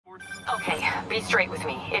Okay, be straight with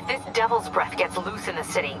me. If this devil's breath gets loose in the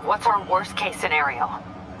city, what's our worst case scenario?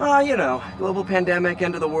 You know, global pandemic,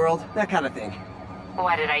 end of the world, that kind of thing.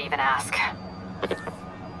 Why did I even ask?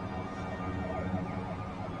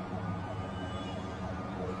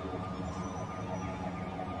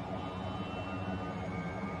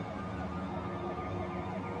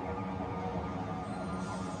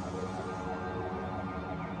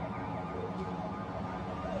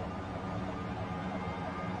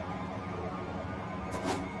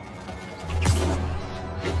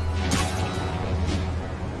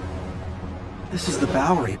 This is the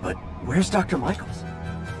Bowery, but where's Dr. Michaels?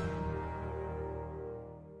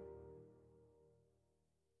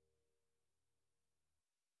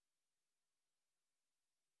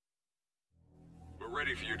 We're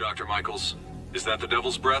ready for you, Dr. Michaels. Is that the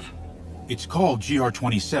Devil's Breath? It's called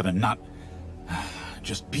GR-27, not...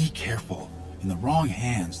 Just be careful. In the wrong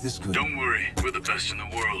hands, this could... Don't worry, we're the best in the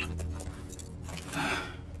world.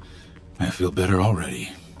 I feel better already.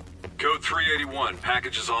 Code 381,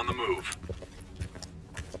 package is on the move.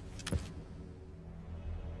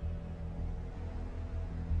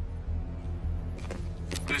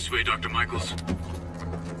 This way, Dr. Michaels.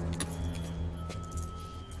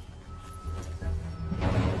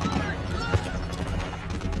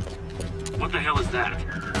 What the hell is that?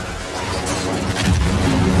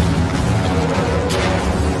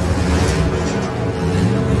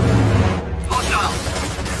 Hostile!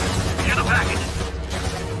 Get the package!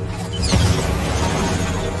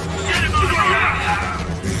 Get him out of here!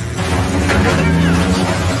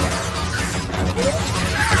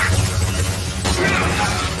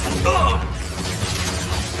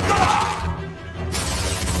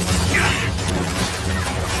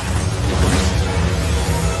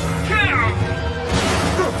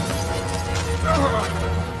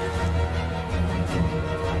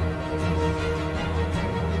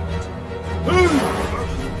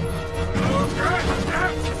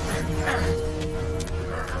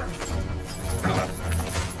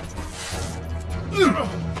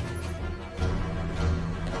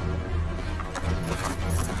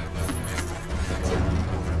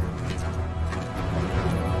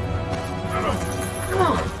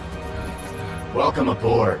 Welcome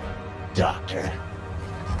aboard, Doctor.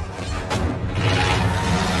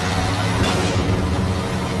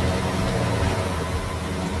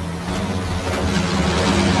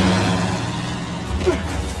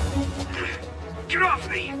 Get off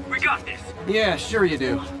me! We got this! Yeah, sure you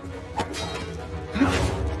do.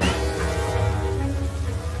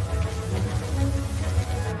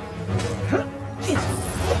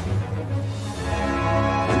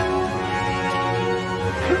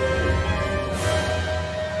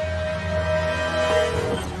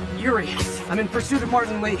 I'm in pursuit of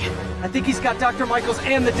Martin Lee. I think he's got Dr. Michaels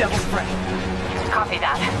and the Devil's Breath. Copy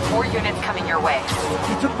that. More units coming your way.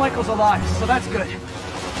 He took Michaels alive, so that's good.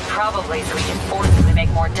 Probably so we can force him to make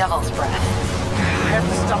more Devil's Breath. I have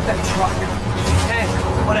to stop that truck. Hey,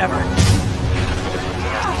 whatever.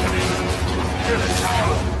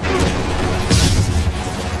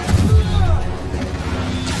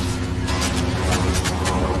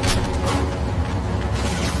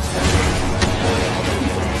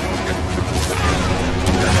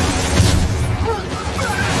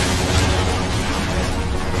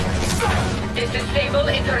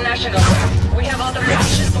 International. We have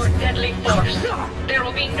authorization for deadly force. There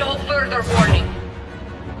will be no further warning.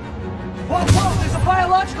 Whoa, whoa! There's a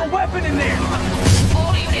biological weapon in there!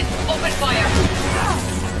 All units, open fire!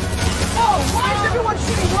 Whoa! Why is everyone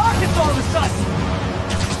shooting rockets all of a sudden?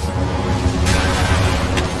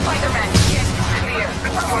 Spider-Man, yes, clear.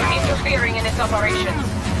 We're interfering in its operation.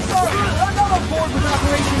 Sorry, I'm not on board with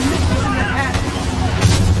Operation Nemesis in Manhattan.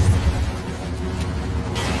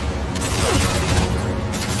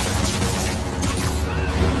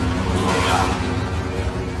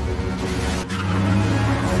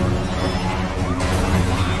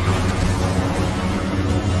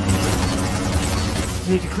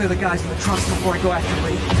 I need to clear the guys in the trucks before I go after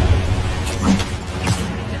Lee.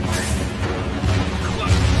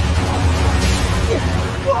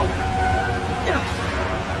 Whoa!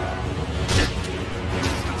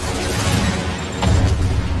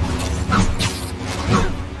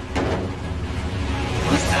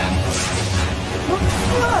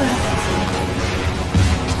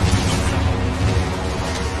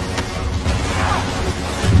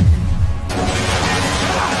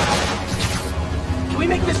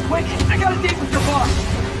 Quick! I got a date with your boss!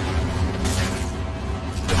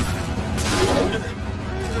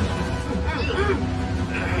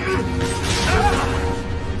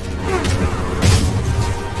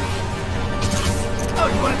 Oh,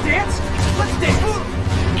 you wanna dance? Let's dance!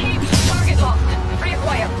 Keep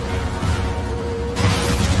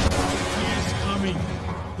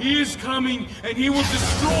coming, and he will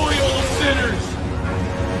destroy all sinners!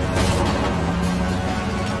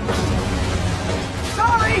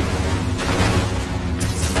 Sorry!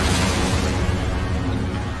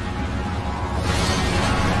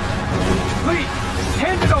 Please,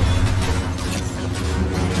 hand it over!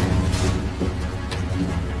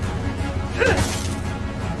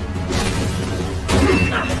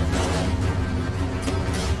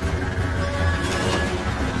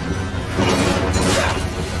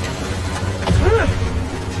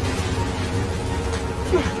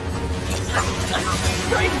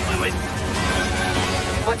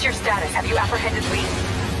 What's your status? Have you apprehended Lee?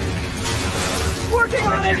 Working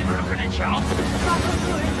on it!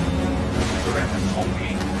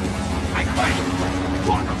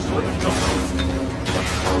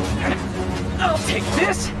 I'll take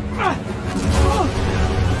this!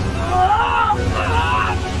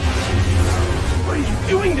 What are you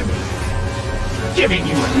doing to me? Giving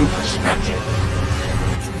you a new perspective.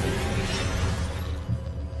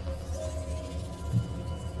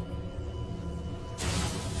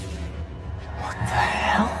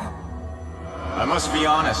 I must be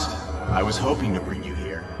honest, I was hoping to bring you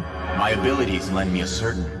here. My abilities lend me a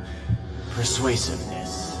certain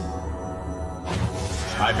persuasiveness.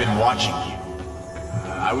 I've been watching you.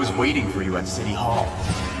 I was waiting for you at City Hall.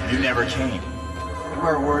 You never came.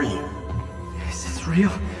 Where were you? Is this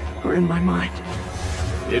real or in my mind?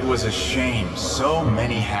 It was a shame so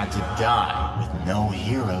many had to die with no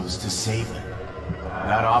heroes to save them.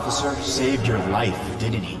 That officer saved your life,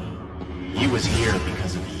 didn't he? He was here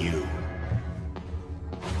because of you.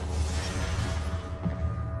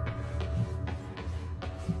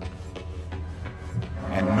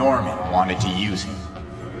 And Norman wanted to use him.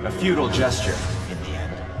 A futile gesture, in the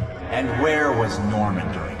end. And where was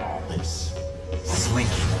Norman during all this?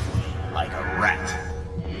 Slinking away like a rat.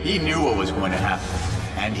 He knew what was going to happen,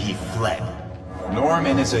 and he fled.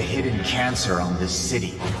 Norman is a hidden cancer on this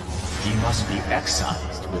city. He must be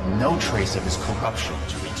excised with no trace of his corruption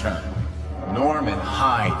to return. Norman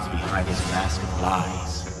hides behind his mask of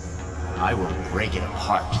lies. I will break it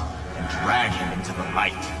apart and drag him into the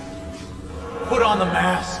light. Put on the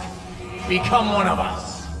mask. Become one of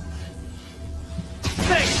us.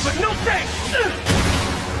 Thanks, but no thanks!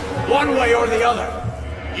 One way or the other,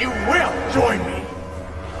 you will join me.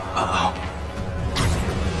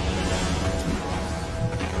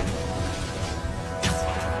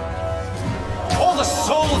 All the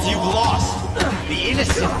souls you've lost, the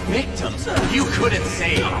innocent victims you couldn't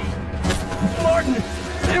save. Martin,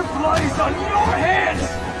 their blood is on your hands!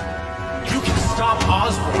 You can stop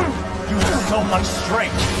Osborn. You have so much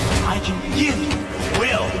strength. I can give you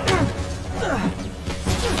will.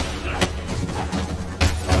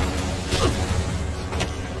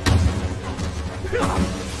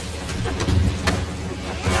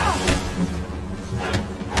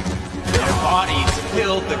 Their bodies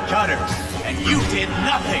filled the gutters, and you did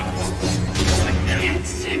nothing. I can't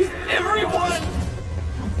save everyone!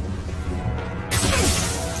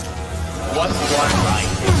 What's one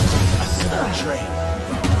life? A simple trade.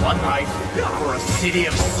 One life for a city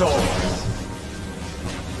of souls.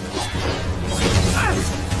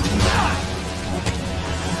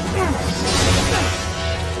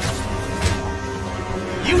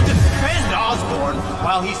 You defend Osborn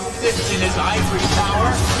while he sits in his ivory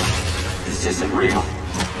tower? This isn't real.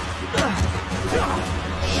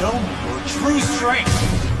 Show me your true strength.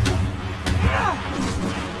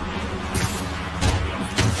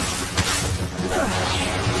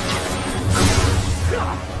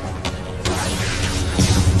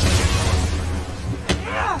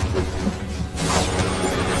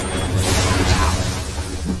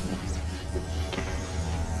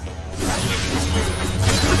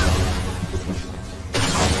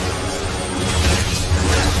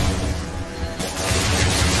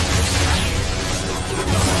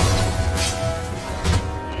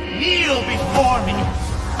 Kneel before me.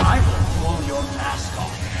 I will pull your mask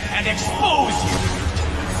off and expose you.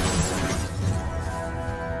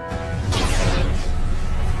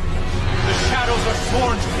 The shadows are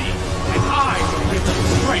sworn to me, and I will give them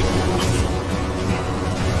strength.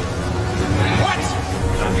 What?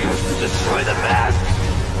 Destroy the mask!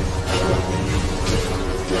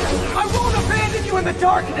 I won't abandon you in the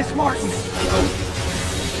darkness, Martin!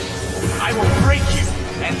 I will break you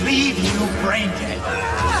and leave you brain dead.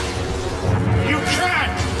 You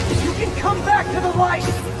can't! You can come back to the light!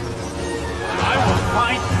 I will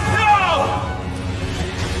find... No!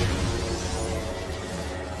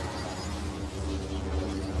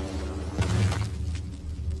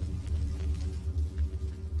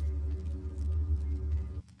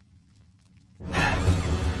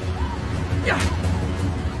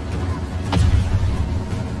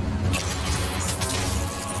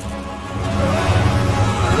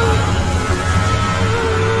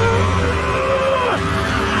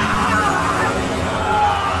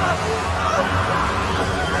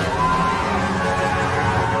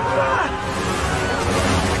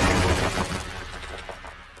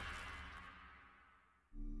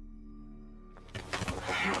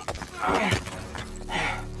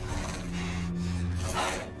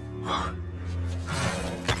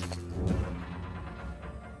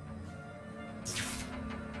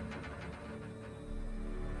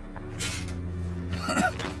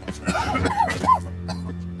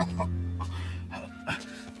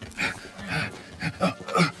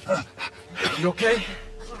 You okay?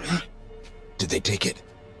 Did they take it?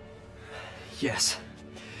 Yes.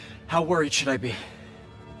 How worried should I be?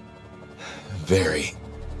 Very.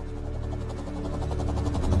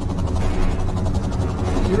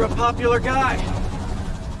 You're a popular guy.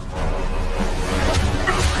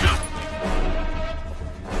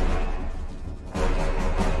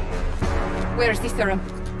 Where's the serum?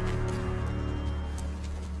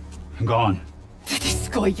 Gone.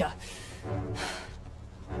 Skoya.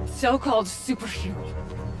 So-called superhero.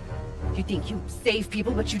 You think you save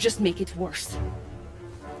people, but you just make it worse.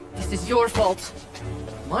 This is your fault.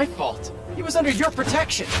 My fault? He was under your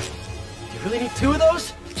protection. You really need two of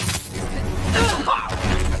those?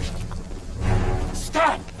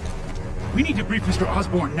 Stop! We need to brief Mr.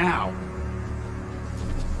 Osborn now.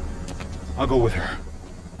 I'll go with her.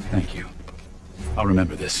 Thank you. I'll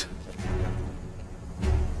remember this.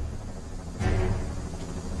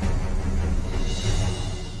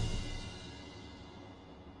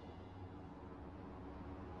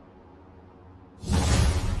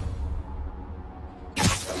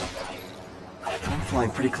 I'm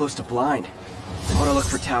flying pretty close to blind. I want to look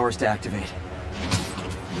for towers to activate.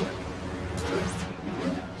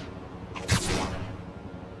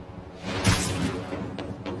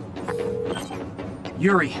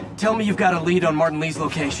 Yuri, tell me you've got a lead on Martin Lee's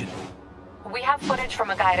location. We have footage from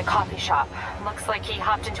a guy at a coffee shop. Looks like he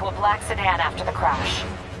hopped into a black sedan after the crash.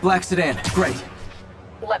 Black sedan, great.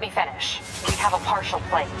 Let me finish. We have a partial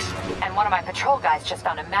plate. And one of my patrol guys just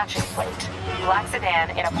found a matching plate. Black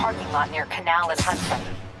sedan in a parking lot near Canal and Hudson.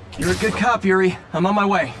 You're a good cop, Yuri. I'm on my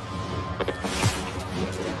way.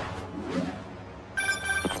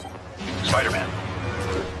 Spider-Man.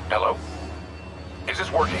 Hello? Is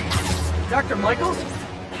this working? Dr. Michaels?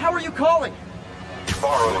 How are you calling?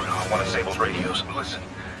 Borrowed one of Sable's radios. Listen,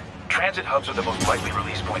 transit hubs are the most likely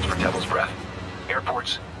release points for Devil's Breath.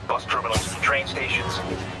 Airports, bus terminals, train stations.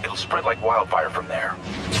 It'll spread like wildfire from there.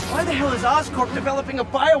 Why the hell is Oscorp developing a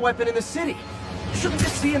bioweapon in the city? Shouldn't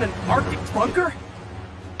this be in an Arctic bunker?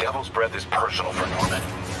 Devil's Breath is personal for Norman.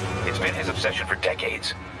 It's been his obsession for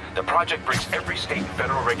decades. The project breaks every state and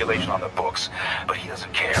federal regulation on the books, but he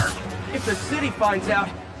doesn't care. If the city finds out,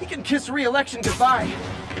 he can kiss re-election goodbye.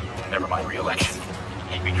 Never mind re-election.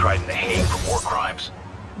 He'd be tried in The Hague for war crimes.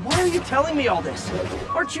 Why are you telling me all this?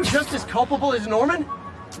 Aren't you just as culpable as Norman?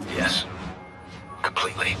 Yes.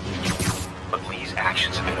 Completely. But Lee's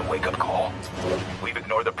actions have been a wake-up call. We've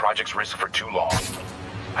ignored the project's risk for too long.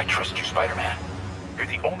 I trust you, Spider-Man. You're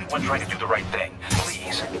the only one trying to do the right thing.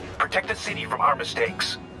 Please, protect the city from our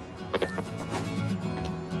mistakes.